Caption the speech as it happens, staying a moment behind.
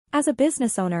As a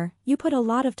business owner, you put a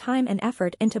lot of time and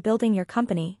effort into building your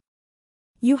company.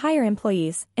 You hire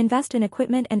employees, invest in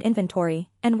equipment and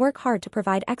inventory, and work hard to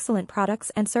provide excellent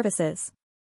products and services.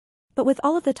 But with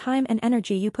all of the time and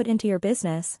energy you put into your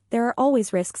business, there are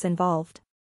always risks involved.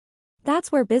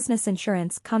 That's where business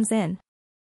insurance comes in.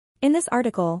 In this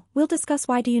article, we'll discuss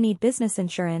why do you need business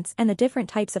insurance and the different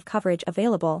types of coverage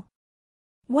available.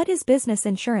 What is business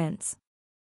insurance?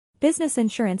 Business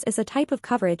insurance is a type of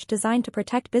coverage designed to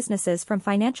protect businesses from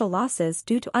financial losses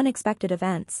due to unexpected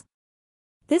events.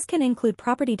 This can include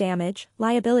property damage,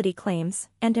 liability claims,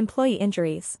 and employee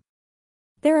injuries.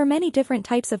 There are many different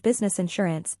types of business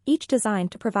insurance, each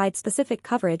designed to provide specific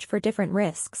coverage for different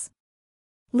risks.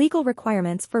 Legal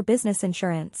requirements for business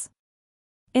insurance.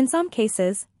 In some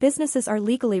cases, businesses are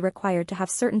legally required to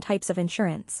have certain types of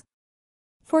insurance.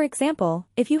 For example,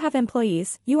 if you have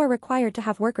employees, you are required to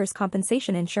have workers'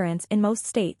 compensation insurance in most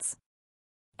states.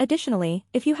 Additionally,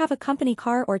 if you have a company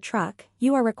car or truck,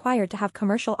 you are required to have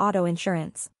commercial auto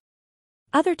insurance.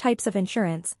 Other types of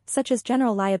insurance, such as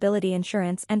general liability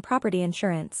insurance and property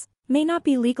insurance, may not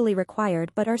be legally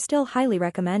required but are still highly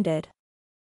recommended.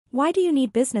 Why do you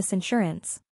need business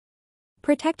insurance?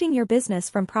 Protecting your business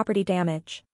from property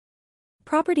damage.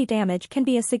 Property damage can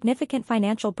be a significant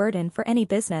financial burden for any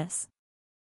business.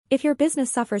 If your business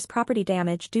suffers property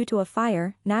damage due to a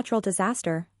fire, natural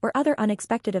disaster, or other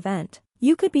unexpected event,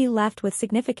 you could be left with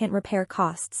significant repair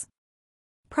costs.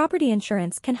 Property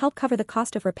insurance can help cover the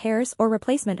cost of repairs or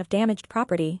replacement of damaged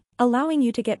property, allowing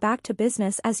you to get back to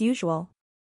business as usual.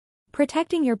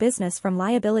 Protecting your business from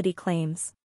liability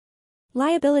claims.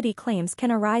 Liability claims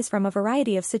can arise from a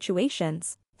variety of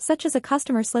situations, such as a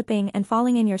customer slipping and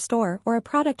falling in your store or a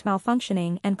product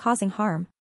malfunctioning and causing harm.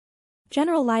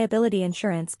 General liability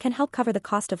insurance can help cover the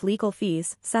cost of legal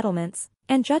fees, settlements,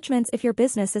 and judgments if your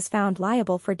business is found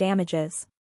liable for damages.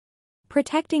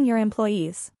 Protecting your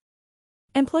employees.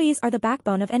 Employees are the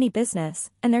backbone of any business,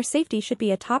 and their safety should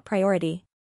be a top priority.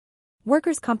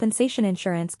 Workers' compensation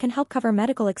insurance can help cover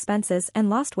medical expenses and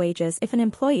lost wages if an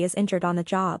employee is injured on the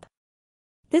job.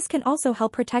 This can also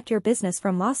help protect your business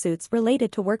from lawsuits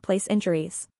related to workplace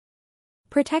injuries.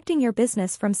 Protecting your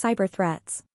business from cyber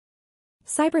threats.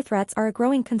 Cyber threats are a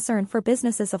growing concern for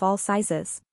businesses of all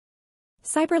sizes.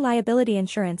 Cyber liability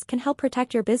insurance can help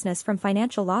protect your business from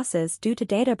financial losses due to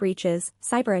data breaches,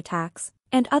 cyber attacks,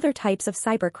 and other types of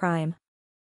cybercrime.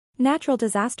 Natural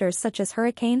disasters such as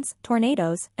hurricanes,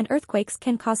 tornadoes, and earthquakes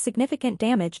can cause significant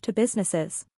damage to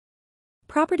businesses.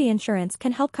 Property insurance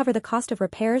can help cover the cost of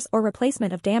repairs or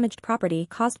replacement of damaged property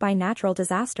caused by natural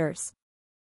disasters.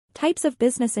 Types of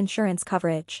business insurance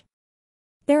coverage.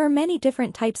 There are many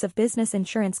different types of business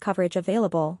insurance coverage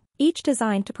available, each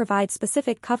designed to provide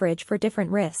specific coverage for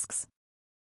different risks.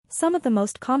 Some of the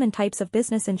most common types of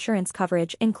business insurance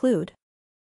coverage include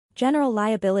general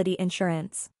liability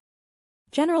insurance.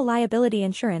 General liability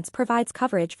insurance provides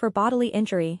coverage for bodily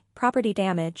injury, property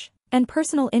damage, and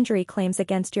personal injury claims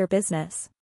against your business.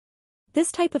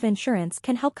 This type of insurance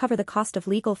can help cover the cost of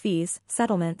legal fees,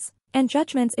 settlements, and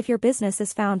judgments if your business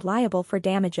is found liable for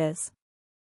damages.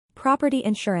 Property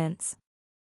insurance.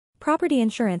 Property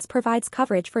insurance provides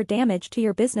coverage for damage to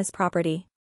your business property.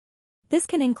 This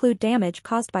can include damage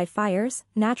caused by fires,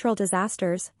 natural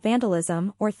disasters,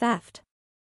 vandalism, or theft.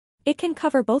 It can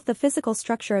cover both the physical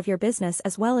structure of your business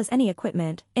as well as any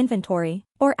equipment, inventory,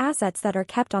 or assets that are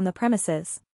kept on the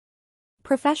premises.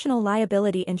 Professional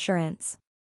liability insurance.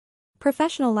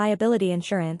 Professional liability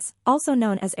insurance, also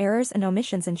known as errors and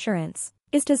omissions insurance,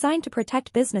 is designed to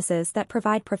protect businesses that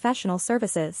provide professional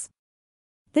services.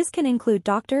 This can include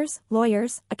doctors,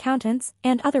 lawyers, accountants,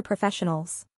 and other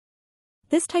professionals.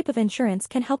 This type of insurance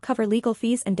can help cover legal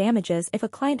fees and damages if a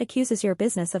client accuses your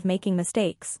business of making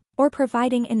mistakes or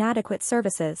providing inadequate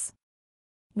services.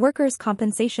 Workers'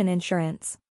 compensation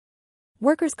insurance.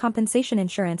 Workers' compensation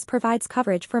insurance provides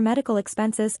coverage for medical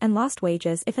expenses and lost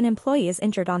wages if an employee is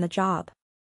injured on the job.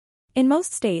 In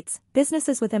most states,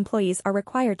 businesses with employees are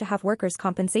required to have workers'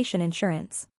 compensation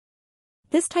insurance.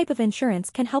 This type of insurance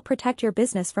can help protect your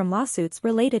business from lawsuits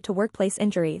related to workplace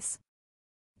injuries.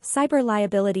 Cyber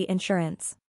liability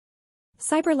insurance.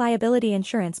 Cyber liability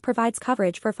insurance provides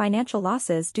coverage for financial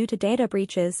losses due to data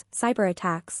breaches, cyber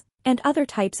attacks, and other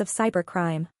types of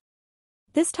cybercrime.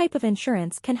 This type of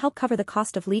insurance can help cover the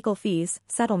cost of legal fees,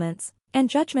 settlements, and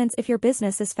judgments if your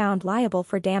business is found liable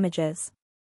for damages.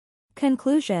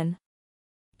 Conclusion.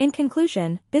 In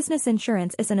conclusion, business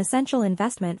insurance is an essential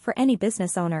investment for any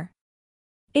business owner.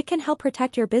 It can help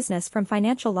protect your business from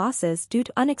financial losses due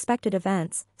to unexpected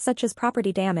events, such as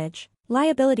property damage,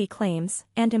 liability claims,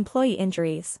 and employee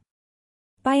injuries.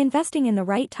 By investing in the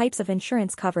right types of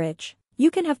insurance coverage, You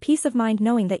can have peace of mind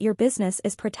knowing that your business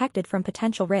is protected from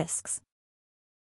potential risks.